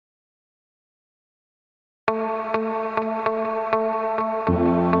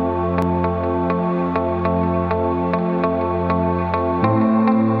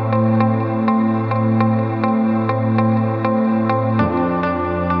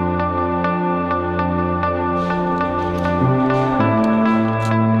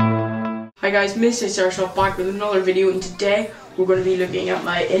Hi guys, Mrs. Airsoft back with another video, and today we're going to be looking at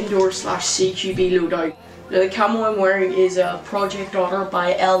my indoor/CQB loadout. Now, the camo I'm wearing is a Project Honor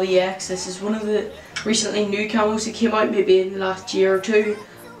by LBX. This is one of the recently new camos that came out maybe in the last year or two.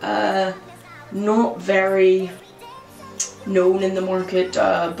 Not very known in the market,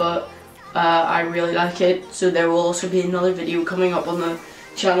 but I really like it. So there will also be another video coming up on the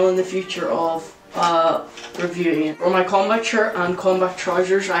channel in the future of reviewing it. For my combat shirt and combat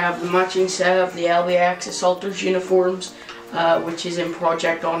trousers, I have the matching set of the LBX Assaulters uniforms, which is in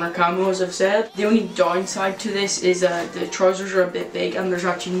Project Honor camo, as I've said. The only downside to this is the trousers are a bit big and there's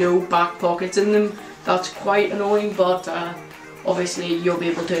actually no back pockets in them. That's quite annoying, but obviously you'll be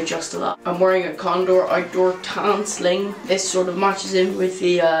able to adjust to that. I'm wearing a Condor outdoor tan sling. This sort of matches in with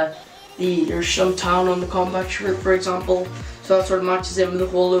there's some tan on the combat shirt, for example, so that sort of matches in with the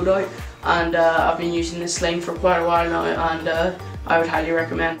whole loadout. And I've been using this sling for quite a while now, and I would highly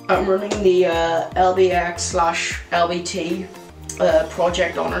recommend. I'm running the LBX/LBT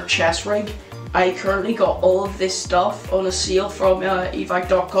Project Honor chest rig. I currently got all of this stuff on a sale from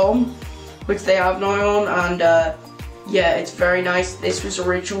evac.com, which they have now on, and yeah, it's very nice. This was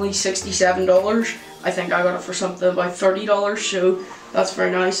originally $67. I think I got it for something about $30, so that's very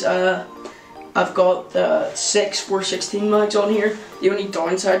nice. I've got the 6 416 mags on here. The only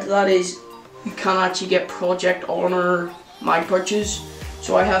downside to that is you can't actually get Project Honor mag pouches,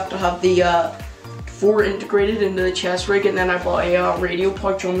 so I have to have the 4 integrated into the chest rig, and then I bought a radio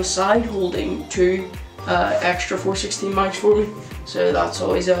pouch on the side holding 2 extra 416 mags for me, so that's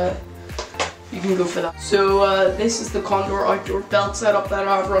always you can go for that. So this is the Condor outdoor belt setup that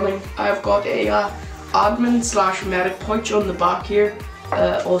I have running. I've got a admin/medic pouch on the back here.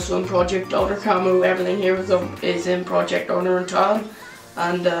 Also in Project Honor camo. Everything here with them is in Project Honor and tan,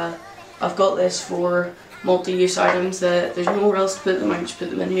 and I've got this for multi-use items that there's nowhere else to put them. I just put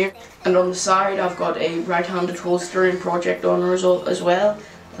them in here. And on the side I've got a right-handed holster in Project Honor as well.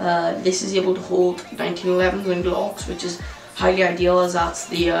 This is able to hold 1911s and Glocks, which is highly ideal as that's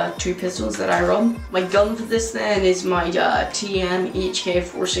the 2 pistols that I run. My gun for this then is my TM HK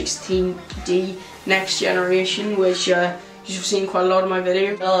 416D next generation, which you've seen quite a lot of my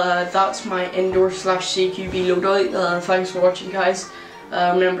videos. Well, that's my indoor/CQB loadout. Thanks for watching, guys.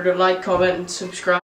 Remember to like, comment and subscribe.